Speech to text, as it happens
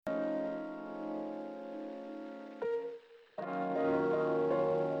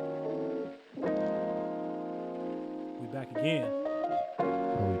back again.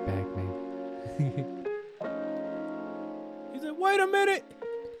 Oh, we back, man. He said, "Wait a minute."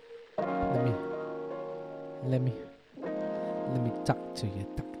 Let me talk to you.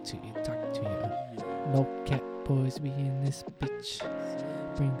 No cat boys, we in this bitch.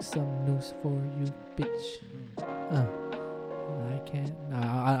 Bring some news for you, bitch. I can't.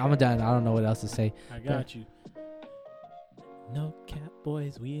 I'm done. I don't know what else to say. I got you. No cat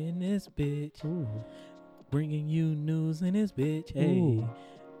boys, we in this bitch. Ooh. Bringing you news in this bitch. Hey, Ooh.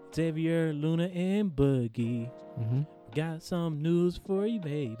 Xavier, Luna, and Boogie. Mm-hmm. Got some news for you,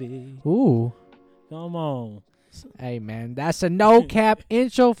 baby. Ooh. Come on. Hey, man, that's a no cap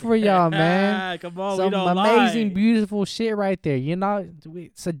intro for y'all, man. Come on, Some we don't amazing, lie. beautiful shit right there. You know,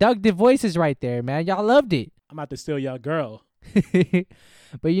 seductive voices right there, man. Y'all loved it. I'm about to steal your girl.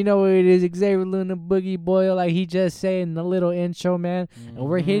 But you know what it is, Xavier Luna Boogie Boy, like he just said in the little intro, man. And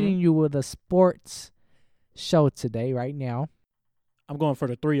we're hitting you with a sports show today, right now. I'm going for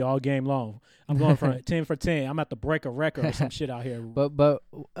the 3 all game long. I'm going for 10 for 10. I'm at to break a record or some shit out here. But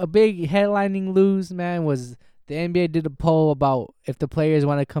a big headlining news, man, was the NBA did a poll about if the players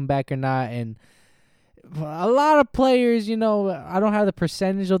want to come back or not, and a lot of players, you know, I don't have the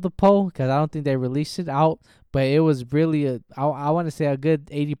percentage of the poll because I don't think they released it out, but it was really I want to say a good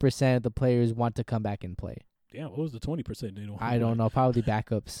 80% of the players want to come back and play. Damn, what was the 20%? I don't know, probably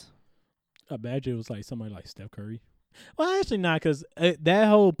backups. I imagine it was like somebody like Steph Curry. Well, actually not, because that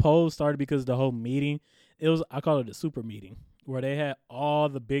whole poll started because the whole meeting, I call it a super meeting, where they had all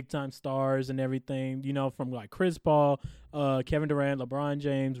the big time stars and everything, you know, from like Chris Paul, Kevin Durant, LeBron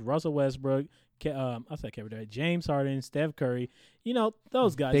James, Russell Westbrook, I said Kevin Durant, James Harden, Steph Curry, you know,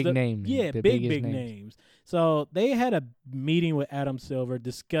 those guys. Big names. Yeah, big names. So they had a meeting with Adam Silver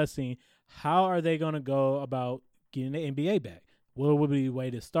discussing how are they going to go about getting the NBA back. What would be the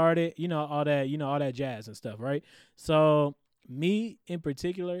way to start it? You know, all that jazz and stuff, right? So me in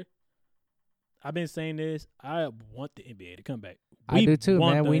particular, I've been saying this. I want the NBA to come back. I do too,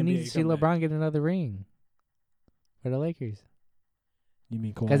 man. We NBA need to see LeBron get another ring for the Lakers. You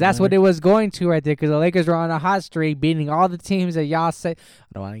mean Kawhi Because that's what Leonard? it was going to right there. Because the Lakers were on a hot streak, beating all the teams that y'all say. I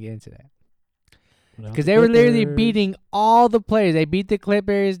don't want to get into that. Because they were literally beating all the players. They beat the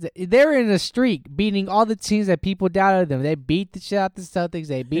Clippers. They were in a streak, beating all the teams that people doubted them. They beat the shit out the Celtics.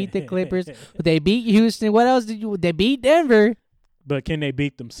 They beat the Clippers. They beat Houston. What else they beat Denver. But can they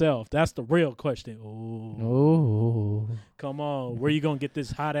beat themselves? That's the real question. Oh. Come on. Where you going to get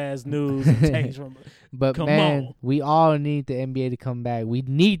this hot-ass news and takes from? But, Come man, on. we all need the NBA to come back. We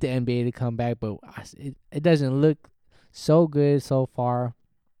need the NBA to come back, but it doesn't look so good so far.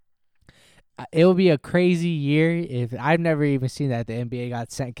 It will be a crazy year if I've never even seen that the NBA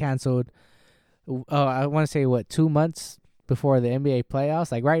got canceled. I want to say 2 months before the NBA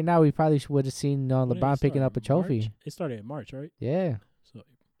playoffs. Like right now, we probably would have seen LeBron picking up a trophy. March? It started in March, right? Yeah, So,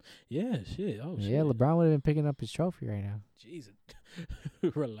 yeah, shit. Oh, shit. yeah. LeBron would have been picking up his trophy right now Jesus.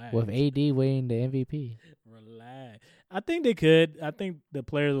 Relax. with AD winning the MVP. Relax. I think they could. I think the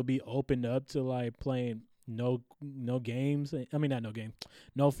players will be opened up to like playing no games. I mean, not no game,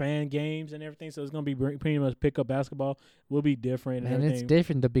 no fan games and everything. So it's gonna be pretty much pickup basketball. Will be different. And everything. it's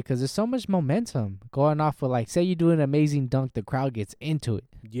different though because there's so much momentum going off of like, say you do an amazing dunk, the crowd gets into it.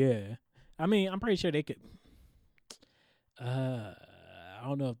 Yeah, I mean, I'm pretty sure they could. I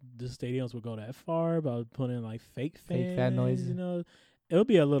don't know if the stadiums would go that far about putting like fake fan noises. You know, it'll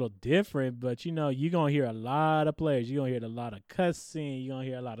be a little different, but you know, you're gonna hear a lot of players. You're gonna hear a lot of cussing. You're gonna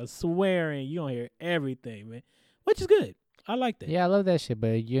hear a lot of swearing. You're gonna hear everything, man, which is good. I like that. Yeah, I love that shit.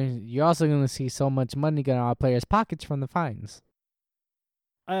 But you're also gonna see so much money going out of players' pockets from the fines.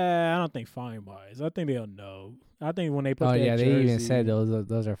 I don't think fine wise. I think they'll know. I think when they put Oh that yeah, they even jersey- said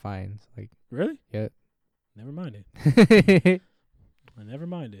those are fines. Like, Really? yeah. Never mind it. Never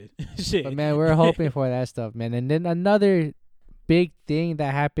mind it. Shit. But man, we're hoping for that stuff, man. And then another big thing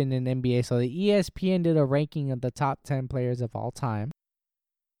that happened in NBA. So the ESPN did a ranking of the top 10 players of all time.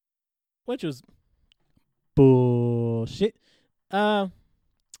 Which was bullshit.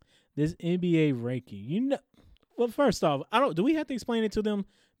 This NBA ranking. You know, well, first off, do we have to explain it to them?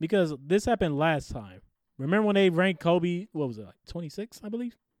 Because this happened last time. Remember when they ranked Kobe, what was it, like 26, I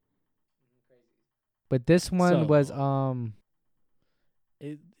believe? But this one So- was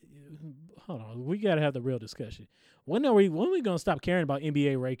Hold on, we gotta have the real discussion. When are we gonna stop caring about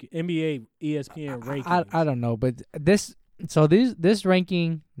NBA ESPN rankings? I don't know, but this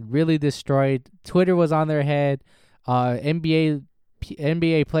ranking really destroyed. Twitter was on their head.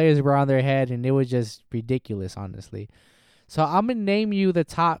 NBA players were on their head, and it was just ridiculous, honestly. So I'm gonna name you the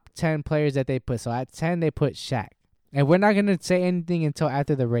top 10 players that they put. So at 10 they put Shaq, and we're not gonna say anything until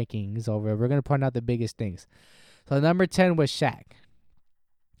after the ranking is over. We're gonna point out the biggest things. So number 10 was Shaq.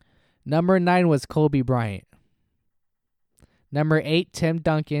 Number 9 was Kobe Bryant. Number 8, Tim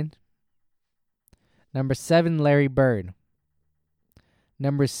Duncan. Number 7, Larry Bird.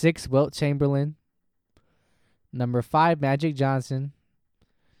 Number 6, Wilt Chamberlain. Number 5, Magic Johnson.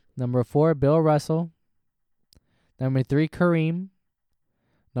 Number 4, Bill Russell. Number 3, Kareem.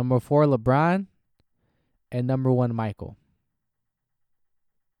 Number 4, LeBron. And number 1, Michael.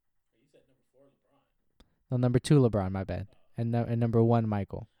 No, number 2, LeBron, my bad. And number 1,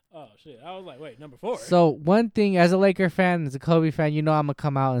 Michael. Oh, shit. I was like, wait, number 4. So, one thing, as a Laker fan, as a Kobe fan, you know I'm going to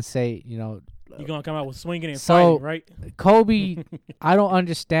come out and say, you know. You're going to come out with swinging and So, fighting, right? Kobe, I don't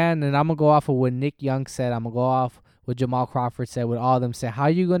understand, and I'm going to go off of what Nick Young said. I'm going to go off what Jamal Crawford said, what all of them said.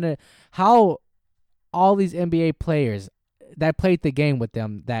 How all these NBA players that played the game with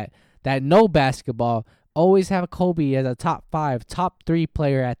them, that know basketball, always have Kobe as a top 5, top 3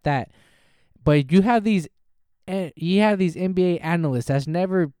 player at that. But you have these NBA analysts that's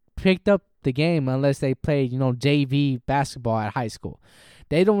never picked up the game unless they played, JV basketball at high school.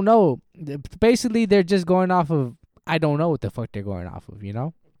 They don't know. Basically, they're just going off of, I don't know what the fuck they're going off of,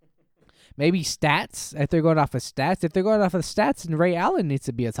 Maybe stats, if they're going off of stats. If they're going off of stats, then Ray Allen needs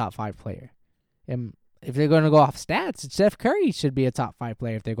to be a top 5 player. And if they're going to go off stats, Steph Curry should be a top 5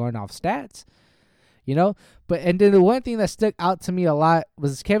 player if they're going off stats. And then the one thing that stuck out to me a lot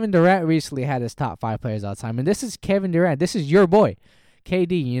was Kevin Durant recently had his top 5 players all the time. And this is Kevin Durant. This is your boy,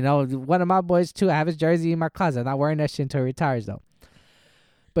 KD. One of my boys, too. I have his jersey in my closet. I'm not wearing that shit until he retires, though.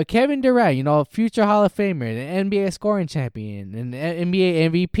 But Kevin Durant, future Hall of Famer, an NBA scoring champion, an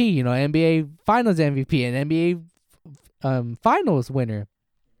NBA MVP, NBA Finals MVP, an NBA Finals winner.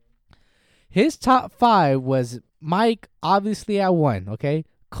 His top 5 was Mike, obviously, at 1, okay?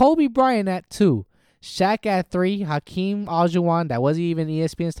 Kobe Bryant at 2. Shaq at 3. Hakeem Olajuwon, that wasn't even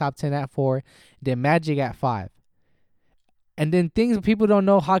ESPN's top 10 at 4. Then Magic at 5. And then things people don't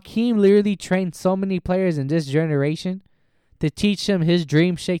know, Hakeem literally trained so many players in this generation to teach him his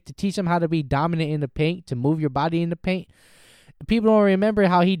dream shake, to teach him how to be dominant in the paint, to move your body in the paint. People don't remember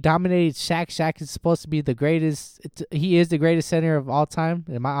how he dominated Shaq. Shaq is supposed to be the greatest. He is the greatest center of all time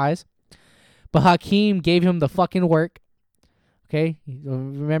in my eyes. But Hakeem gave him the fucking work. Okay?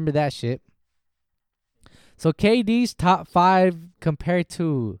 Remember that shit. So KD's top 5 compared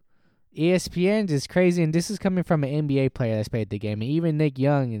to ESPN is crazy. And this is coming from an NBA player that's played the game. And even Nick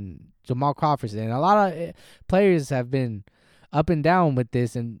Young and Jamal Crawford. And a lot of players have been up and down with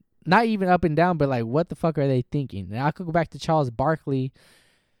this, and not even up and down, but like, what the fuck are they thinking? And I could go back to Charles Barkley,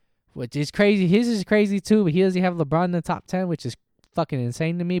 which is crazy. His is crazy too, but he doesn't have LeBron in the top 10, which is fucking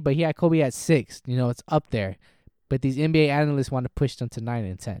insane to me. But he had Kobe at 6. It's up there. But these NBA analysts want to push them to 9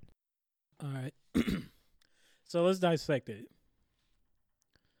 and 10. All right. So let's dissect it.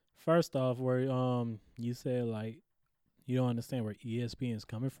 First off, where you said like you don't understand where ESPN is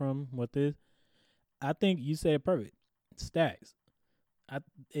coming from with this, I think you said it perfect. Stats.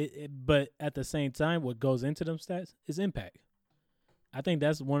 But at the same time, what goes into them stats is impact. I think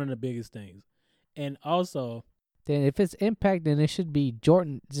that's one of the biggest things. And also, then if it's impact, then it should be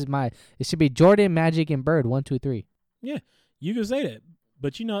Jordan. It should be Jordan, Magic, and Bird. 1, 2, 3. Yeah, you can say that.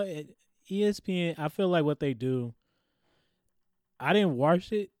 But ESPN, I feel like what they do, I didn't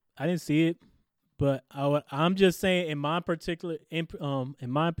watch it. I didn't see it. But I'm just saying in my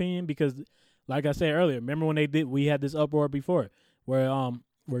opinion, because like I said earlier, remember when we had this uproar before where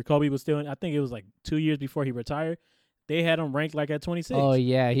Kobe was still in, I think it was like 2 years before he retired. They had him ranked like at 26. Oh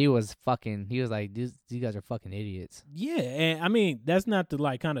yeah, he was like, these guys are fucking idiots. Yeah, and I mean that's not to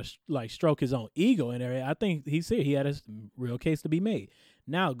like kind of like stroke his own ego and everything. I think he said he had a real case to be made.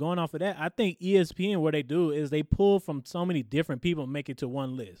 Now going off of that, I think ESPN, what they do is they pull from so many different people and make it to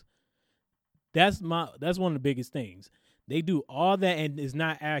one list. That's one of the biggest things. They do all that and it's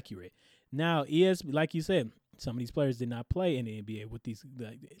not accurate. Now ESPN, like you said, some of these players did not play in the NBA with these.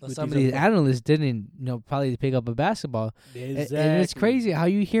 Some of these analysts didn't, probably pick up a basketball. Exactly. And it's crazy how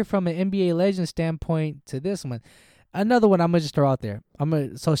you hear from an NBA legend standpoint to this one. Another one I'm gonna just throw out there.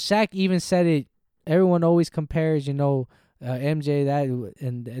 So Shaq even said it. Everyone always compares, MJ that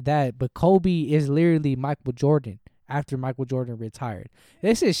and that, but Kobe is literally Michael Jordan after Michael Jordan retired.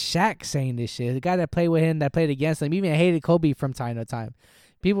 This is Shaq saying this shit. The guy that played with him, that played against him, even hated Kobe from time to time.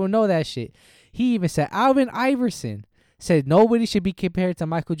 People know that shit. He even said, Alvin Iverson said nobody should be compared to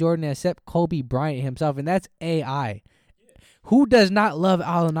Michael Jordan except Kobe Bryant himself, and that's AI. Who does not love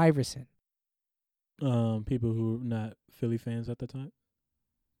Allen Iverson? People who are not Philly fans at the time.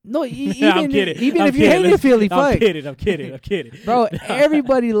 No, I'm kidding. Even if you hated Philly, fuck. I'm kidding. Bro,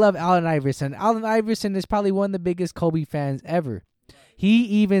 everybody loved Allen Iverson. Allen Iverson is probably one of the biggest Kobe fans ever. He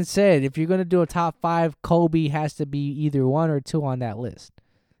even said if you're gonna do a top 5, Kobe has to be either 1 or 2 on that list.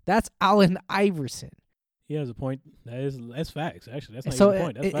 That's Allen Iverson. He has a point. That's facts. Actually, that's not So even a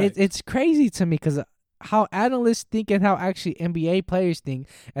point. That's facts. it's crazy to me because how analysts think and how actually NBA players think.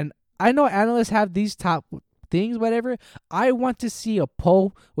 And I know analysts have these top things, whatever. I want to see a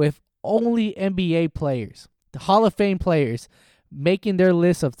poll with only NBA players, the Hall of Fame players, making their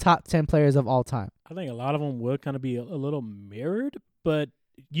list of top 10 players of all time. I think a lot of them will kind of be a little mirrored, but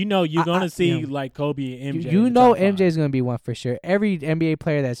you're going to see like Kobe and MJ. You know MJ is going to be one for sure. Every NBA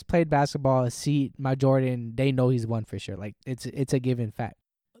player that's played basketball, see my Jordan, they know he's one for sure. Like it's a given fact.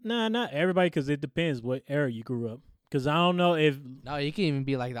 Nah, not everybody, because it depends what era you grew up. Because I don't know if No, you can even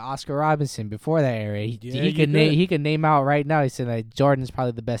be like the Oscar Robinson before that era. Yeah, He can name out right now. He said like Jordan's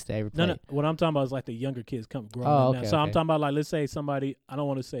probably the best to ever play. no. What I'm talking about is like the younger kids growing Oh, up now. okay, So I'm okay. talking about like, let's say somebody. I don't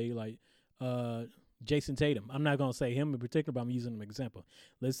want to say like Jason Tatum. I'm not gonna say him in particular, but I'm using him as an example.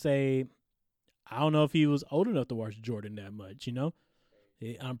 Let's say I don't know if he was old enough to watch Jordan that much.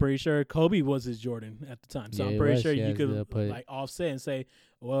 I'm pretty sure Kobe was his Jordan at the time. So Yeah, I'm he pretty was. sure Yeah, you it's could well put. like offset and say,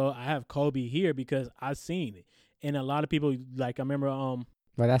 well, I have Kobe here because I've seen it. And a lot of people, like, I remember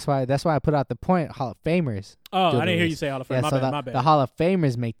But that's why I put out the point. Hall of Famers. oh, do I the didn't hear you list. say Hall of Fame. Yeah, my so bad, my bad. the Hall of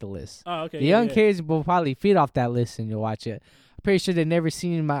Famers make the list. Oh, okay. The yeah, young yeah. kids will probably feed off that list and you'll watch it. I'm pretty sure they've never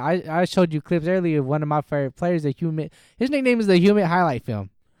seen I showed you clips earlier of one of my favorite players, his nickname is the Human Highlight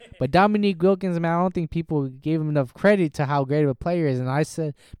Film. But Dominique Wilkins, man, I don't think people gave him enough credit to how great of a player he is. And I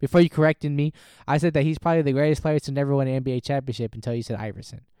said, before you corrected me, I said that he's probably the greatest player to never win an NBA championship until you said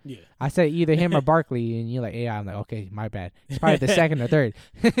Iverson. Yeah. I said either him or Barkley, and you're like, AI. I'm like, okay, my bad. He's probably the second or third.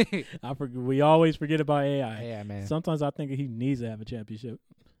 We always forget about AI. Yeah, man. Sometimes I think he needs to have a championship.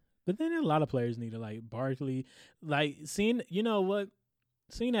 But then a lot of players need it, like Barkley. Like, seeing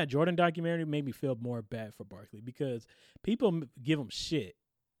that Jordan documentary made me feel more bad for Barkley because people give him shit.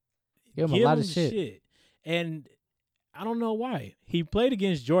 Give him a lot of shit. And I don't know why. He played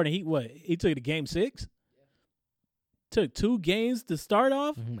against Jordan. He took it to game 6? Took 2 games to start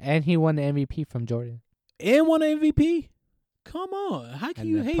off? Mhm. And he won the MVP from Jordan. And won an MVP? Come on. How can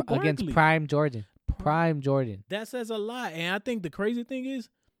you hate Barkley? Against Prime Jordan. Prime Jordan. That says a lot. And I think the crazy thing is,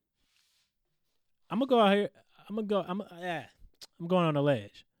 I'm going to go out here. I'm going on a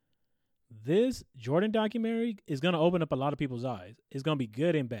ledge. This Jordan documentary is going to open up a lot of people's eyes. It's going to be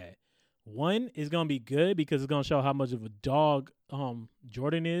good and bad. One is going to be good because it's going to show how much of a dog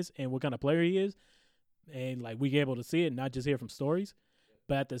Jordan is and what kind of player he is. And like we get able to see it, not just hear from stories.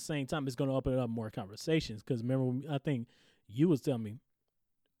 But at the same time, it's going to open up more conversations. Because remember, I think you was telling me,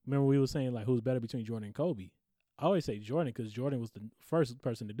 remember we were saying like who's better between Jordan and Kobe. I always say Jordan because Jordan was the first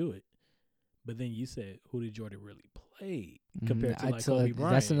person to do it. But then you said, who did Jordan really play compared to like Kobe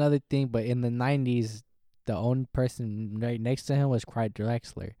Bryant? That's another thing. But in the 90s, the only person right next to him was Clyde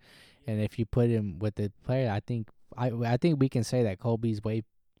Drexler. And if you put him with the player, I think we can say that Kobe's way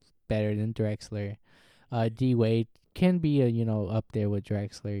better than Drexler. D Wade can be up there with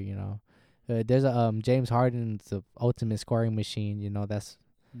Drexler. There's a James Harden's the ultimate scoring machine. That's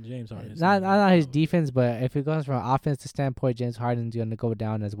James Harden. Not his defense, but if it goes from an offensive standpoint, James Harden's gonna go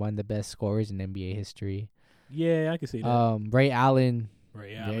down as one of the best scorers in NBA history. Yeah, I can see that. Ray Allen.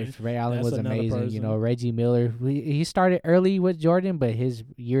 Ray Allen. Ray Allen That's was another amazing. person. Reggie Miller. He started early with Jordan, but his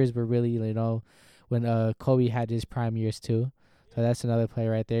years were really, when Kobe had his prime years too. So that's another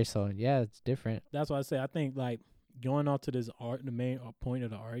player right there. So yeah, it's different. That's why I say I think like going off to this the main point of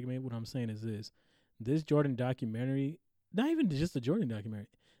the argument. What I'm saying is this Jordan documentary, not even just the Jordan documentary.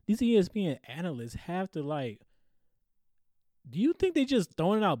 These ESPN analysts have to like. Do you think they just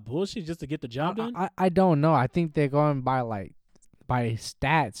throwing out bullshit just to get the job done? I don't know. I think they're going by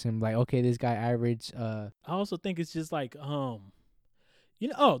stats and like, okay, this guy averaged. I also think it's just like I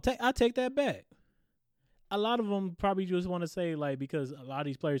take that back. A lot of them probably just want to say like because a lot of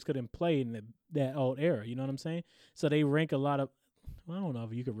these players couldn't play in that old era. You know what I'm saying? So they rank a lot of. I don't know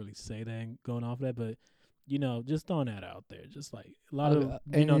if you could really say that and going off that, but just throwing that out there, just like a lot of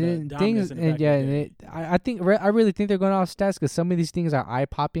the things. And yeah, I really think they're going off stats because some of these things are eye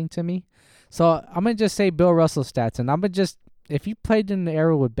popping to me. So I'm gonna just say Bill Russell stats, and I'm gonna just if you played in the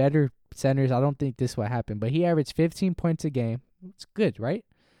era with better centers, I don't think this would happen. But he averaged 15 points a game. It's good, right?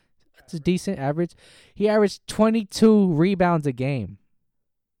 It's a decent average. He averaged 22 rebounds a game.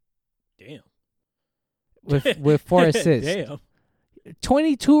 Damn. With 4 assists. Damn.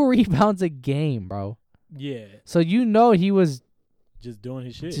 22 rebounds a game, bro. Yeah. So he was just doing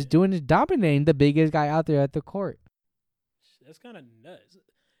his shit. Just doing his dominating the biggest guy out there at the court. That's kind of nuts.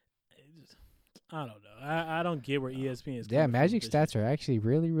 I don't know. I don't get where ESPN is. Yeah, Magic stats are actually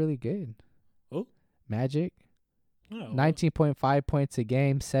really, really good. Oh, Magic. Oh, 19.5 points a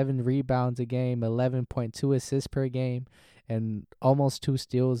game, 7 rebounds a game, 11.2 assists per game, and almost 2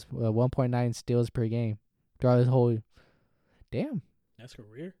 steals, 1.9 steals per game throughout his whole. Damn. that's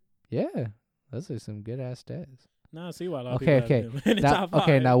career. Yeah, those are some good ass stats. Now I see why a lot of Okay, people have him in the Now, top 5.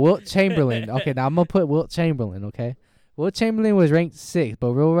 okay, now Wilt Chamberlain. Okay, now I'm gonna put Wilt Chamberlain. Okay, Wilt Chamberlain was ranked 6th,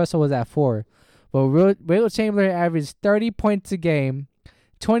 but Bill Russell was at 4. But Wilt Chamberlain averaged 30 points a game,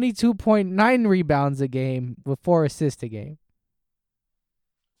 22.9 rebounds a game, with 4 assists a game.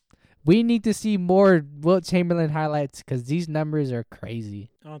 We need to see more Wilt Chamberlain highlights because these numbers are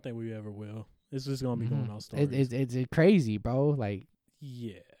crazy. I don't think we ever will. It's just gonna be going on stories. It's crazy, bro. Like,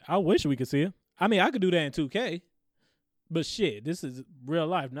 yeah, I wish we could see him. I mean, I could do that in 2K, but shit, this is real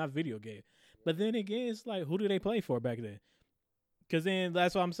life, not video game. But then again, it's like, who do they play for back then? Because then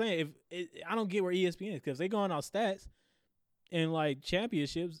that's what I'm saying. I don't get where ESPN is, because they going off stats and like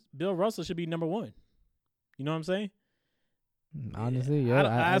championships. Bill Russell should be number 1. You know what I'm saying? honestly, yeah.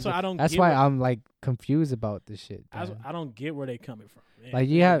 That's why I don't. That's get why where, I'm like confused about this shit. I don't get where they coming from. Man. Like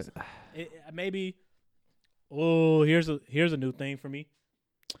you have. Maybe. Oh, here's a new thing for me.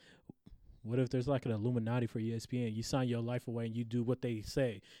 What if there's like an Illuminati for ESPN? You sign your life away and you do what they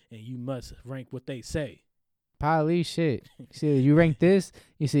say, and you must rank what they say. Probably shit. See, you rank this.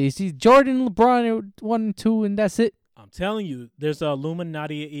 You see Jordan, LeBron 1 and 2, and that's it. I'm telling you, there's an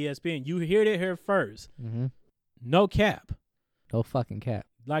Illuminati at ESPN. You heard it here first. Mm-hmm. No cap. No fucking cap.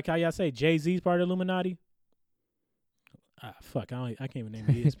 Like how y'all say Jay-Z's part of Illuminati. Fuck, I can't even name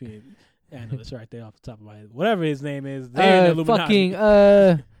the ESPN analyst right there off the top of my head. Whatever his name is, they're in Illuminati.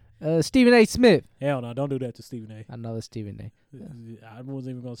 Fucking Stephen A. Smith. Hell no, don't do that to Stephen A. I know it's Stephen A. I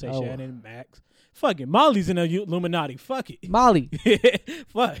wasn't even gonna say Shannon, Max. Fucking Molly's in the Illuminati. Fuck it. Molly.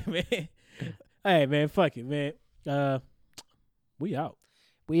 Fuck, man. Hey, man, fuck it, man. We out.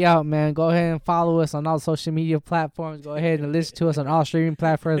 We out, man. Go ahead and follow us on all social media platforms. Go ahead and listen to us on all streaming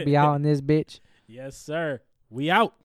platforms. Be out on this bitch. Yes, sir. We out.